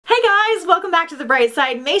Welcome back to The Bright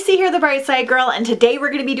Side. Macy here, The Bright Side Girl, and today we're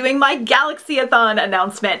going to be doing my Galaxyathon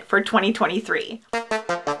announcement for 2023.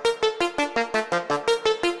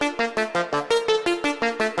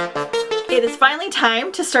 It is finally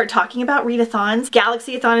time to start talking about readathons.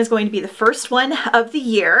 Galaxyathon is going to be the first one of the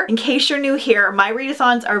year. In case you're new here, my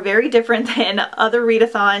readathons are very different than other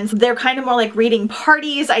readathons. They're kind of more like reading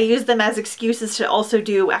parties. I use them as excuses to also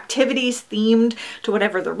do activities themed to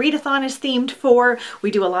whatever the readathon is themed for. We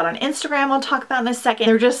do a lot on Instagram, I'll talk about in a second.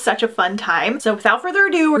 They're just such a fun time. So without further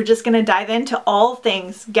ado, we're just gonna dive into all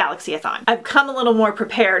things Galaxyathon. I've come a little more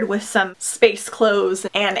prepared with some space clothes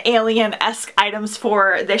and alien-esque items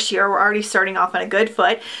for this year. We're already starting off on a good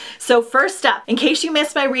foot. So first up, in case you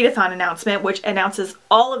missed my readathon announcement, which announces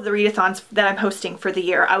all of the readathons that I'm hosting for the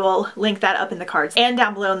year, I will link that up in the cards and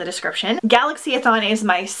down below in the description. Galaxyathon is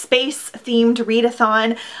my space themed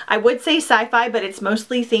readathon. I would say sci-fi, but it's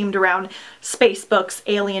mostly themed around space books,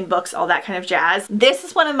 alien books, all that kind of jazz. This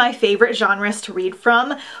is one of my favorite genres to read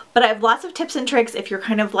from, but I have lots of tips and tricks if you're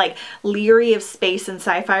kind of like leery of space and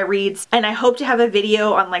sci-fi reads. And I hope to have a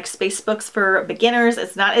video on like space books for beginners.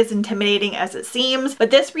 It's not as intimidating as it seems,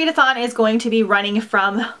 but this readathon is going to be running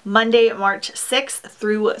from Monday, March 6th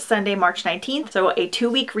through Sunday, March 19th. So a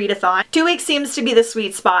 2-week readathon. 2 weeks seems to be the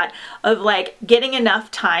sweet spot of like getting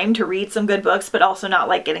enough time to read some good books, but also not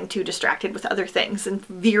like getting too distracted with other things and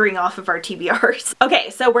veering off of our TBRs. Okay,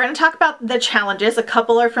 so we're going to talk about the challenges. A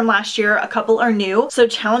couple are from last year, a couple are new. So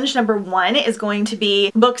challenge number 1 is going to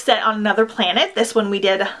be books set on another planet. This one we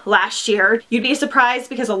did last year. You'd be surprised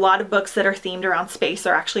because a lot of books that are themed around space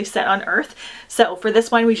are actually set on Earth. So for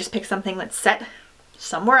this one, we just picked something that's set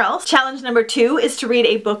somewhere else. Challenge number 2 is to read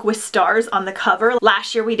a book with stars on the cover.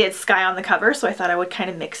 Last year we did sky on the cover, so I thought I would kind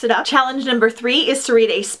of mix it up. Challenge number 3 is to read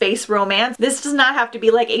a space romance. This does not have to be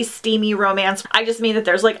like a steamy romance. I just mean that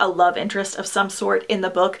there's like a love interest of some sort in the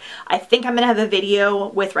book. I think I'm gonna have a video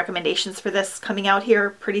with recommendations for this coming out here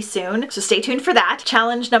pretty soon, so stay tuned for that.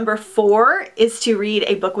 Challenge number 4 is to read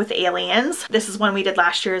a book with aliens. This is one we did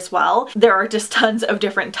last year as well. There are just tons of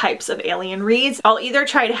different types of alien reads. I'll either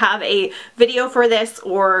try to have a video for this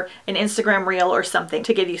or an Instagram reel or something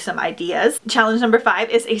to give you some ideas. Challenge number 5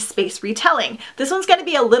 is a space retelling. This one's going to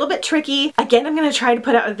be a little bit tricky. Again, I'm going to try to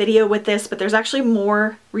put out a video with this, but there's actually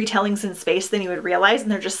more retellings in space than you would realize, and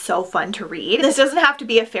they're just so fun to read. This doesn't have to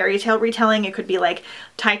be a fairy tale retelling. It could be like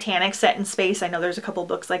Titanic set in space. I know there's a couple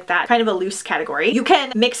books like that, kind of a loose category. You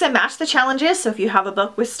can mix and match the challenges. So if you have a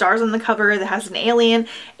book with stars on the cover that has an alien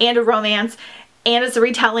and a romance, and it's a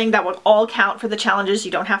retelling, that would all count for the challenges.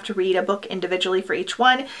 You don't have to read a book individually for each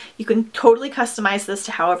one. You can totally customize this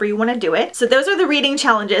to however you want to do it. So those are the reading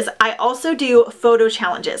challenges. I also do photo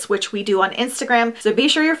challenges, which we do on Instagram. So be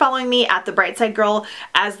sure you're following me at The Bright Side Girl,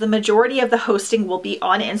 as the majority of the hosting will be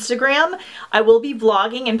on Instagram. I will be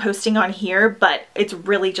vlogging and posting on here, but it's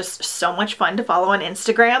really just so much fun to follow on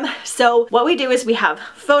Instagram. So what we do is we have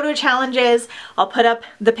photo challenges. I'll put up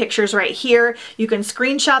the pictures right here. You can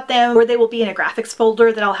screenshot them, or they will be in a graphics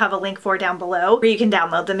folder that I'll have a link for down below, where you can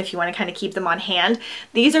download them if you want to kind of keep them on hand.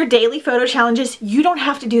 These are daily photo challenges. You don't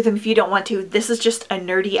have to do them if you don't want to. This is just a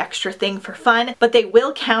nerdy extra thing for fun, but they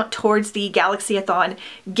will count towards the Galaxyathon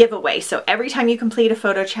giveaway. So every time you complete a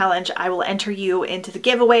photo challenge, I will enter you into the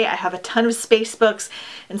giveaway. I have a ton of space books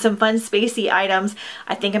and some fun spacey items.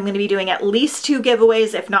 I think I'm going to be doing at least 2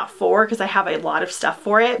 giveaways, if not 4, because I have a lot of stuff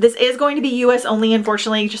for it. This is going to be US only,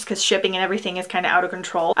 unfortunately, just because shipping and everything is kind of out of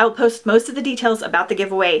control. I will post most of the details about the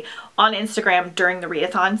giveaway on Instagram during the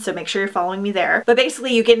readathon, so make sure you're following me there. But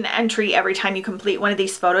basically you get an entry every time you complete one of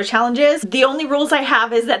these photo challenges. The only rules I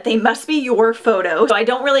have is that they must be your photo. So I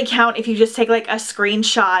don't really count if you just take like a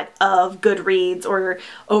screenshot of Goodreads or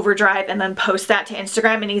Overdrive and then post that to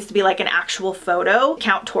Instagram. It needs to be like an actual photo,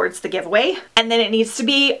 count towards the giveaway. And then it needs to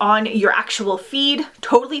be on your actual feed.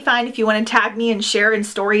 Totally fine if you want to tag me and share in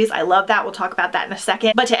stories. I love that. We'll talk about that in a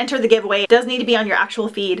second. But to enter the giveaway, it does need to be on your actual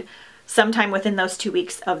feed sometime within those 2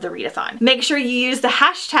 weeks of the readathon. Make sure you use the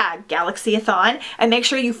hashtag Galaxyathon, and make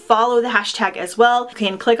sure you follow the hashtag as well. You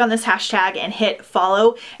can click on this hashtag and hit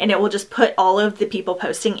follow, and it will just put all of the people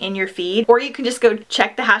posting in your feed. Or you can just go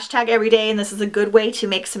check the hashtag every day, and this is a good way to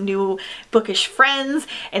make some new bookish friends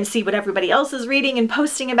and see what everybody else is reading and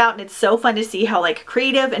posting about. And it's so fun to see how like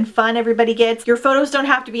creative and fun everybody gets. Your photos don't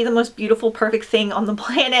have to be the most beautiful, perfect thing on the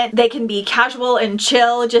planet. They can be casual and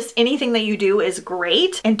chill. Just anything that you do is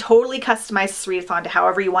great, and totally customize this readathon to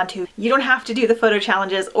however you want to. You don't have to do the photo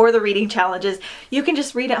challenges or the reading challenges. You can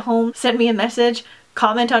just read at home, send me a message,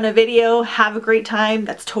 comment on a video, have a great time.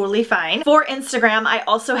 That's totally fine. For Instagram, I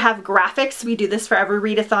also have graphics. We do this for every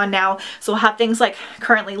readathon now. So we'll have things like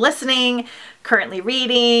currently listening, currently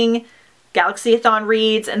reading, Galaxyathon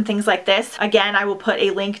reads and things like this. Again, I will put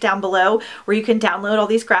a link down below where you can download all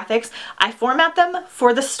these graphics. I format them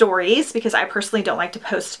for the stories because I personally don't like to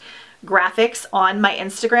post graphics on my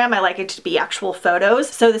Instagram. I like it to be actual photos.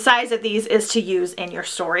 So the size of these is to use in your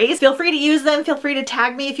stories. Feel free to use them. Feel free to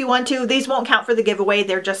tag me if you want to. These won't count for the giveaway.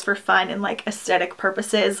 They're just for fun and like aesthetic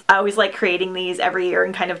purposes. I always like creating these every year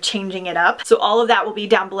and kind of changing it up. So all of that will be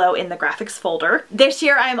down below in the graphics folder. This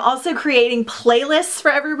year I am also creating playlists for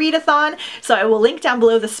every readathon. So I will link down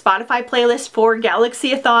below the Spotify playlist for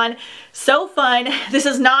Galaxyathon. So fun. This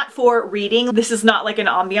is not for reading. This is not like an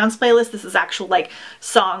ambiance playlist. This is actual like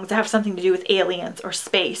songs that have something to do with aliens or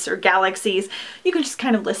space or galaxies. You can just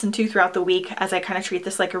kind of listen to throughout the week as I kind of treat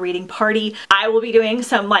this like a reading party. I will be doing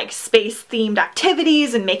some like space themed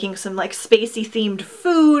activities and making some like spacey themed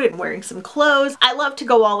food and wearing some clothes. I love to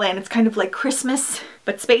go all in. It's kind of like Christmas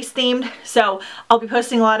but space themed. So I'll be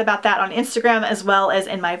posting a lot about that on Instagram as well as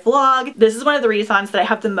in my vlog. This is one of the readathons that I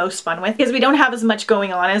have the most fun with because we don't have as much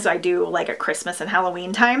going on as I do like at Christmas and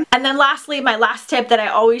Halloween time. And then lastly, my last tip that I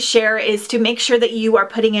always share is to make sure that you are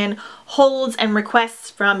putting in holds and requests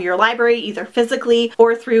from your library, either physically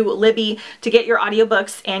or through Libby, to get your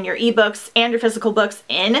audiobooks and your ebooks and your physical books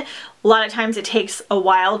in. A lot of times it takes a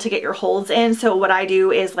while to get your holds in, so what I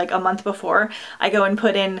do is like a month before, I go and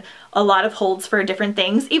put in a lot of holds for different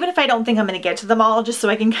things, even if I don't think I'm going to get to them all, just so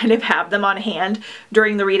I can kind of have them on hand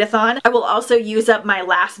during the readathon. I will also use up my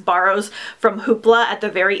last borrows from Hoopla at the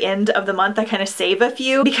very end of the month. I kind of save a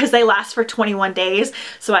few because they last for 21 days,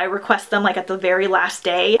 so I request them like at the very last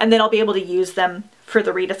day, and then I'll be able to use them for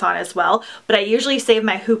the readathon as well. But I usually save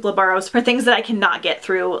my Hoopla borrows for things that I cannot get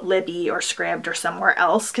through Libby or Scribd or somewhere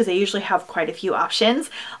else because they usually have quite a few options.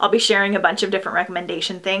 I'll be sharing a bunch of different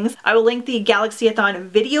recommendation things. I will link the Galaxyathon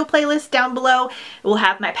video playlist down below. It will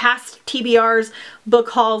have my past TBRs, book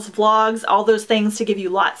hauls, vlogs, all those things to give you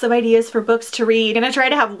lots of ideas for books to read. I'm gonna try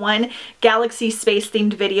to have one Galaxy space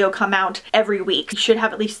themed video come out every week. You should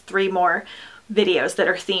have at least 3 more videos that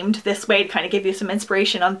are themed this way to kind of give you some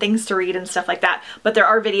inspiration on things to read and stuff like that. But there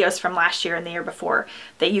are videos from last year and the year before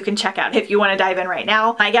that you can check out if you want to dive in right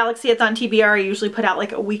now. My Galaxyathon TBR I usually put out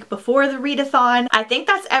like a week before the readathon. I think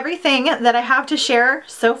that's everything that I have to share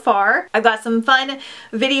so far. I've got some fun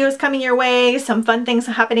videos coming your way, some fun things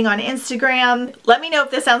happening on Instagram. Let me know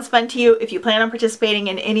if this sounds fun to you, if you plan on participating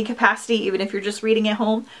in any capacity, even if you're just reading at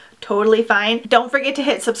home. Totally fine. Don't forget to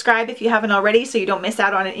hit subscribe if you haven't already so you don't miss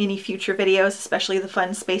out on any future videos, especially the fun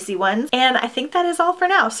spacey ones. And I think that is all for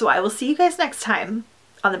now, so I will see you guys next time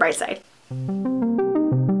on the bright side.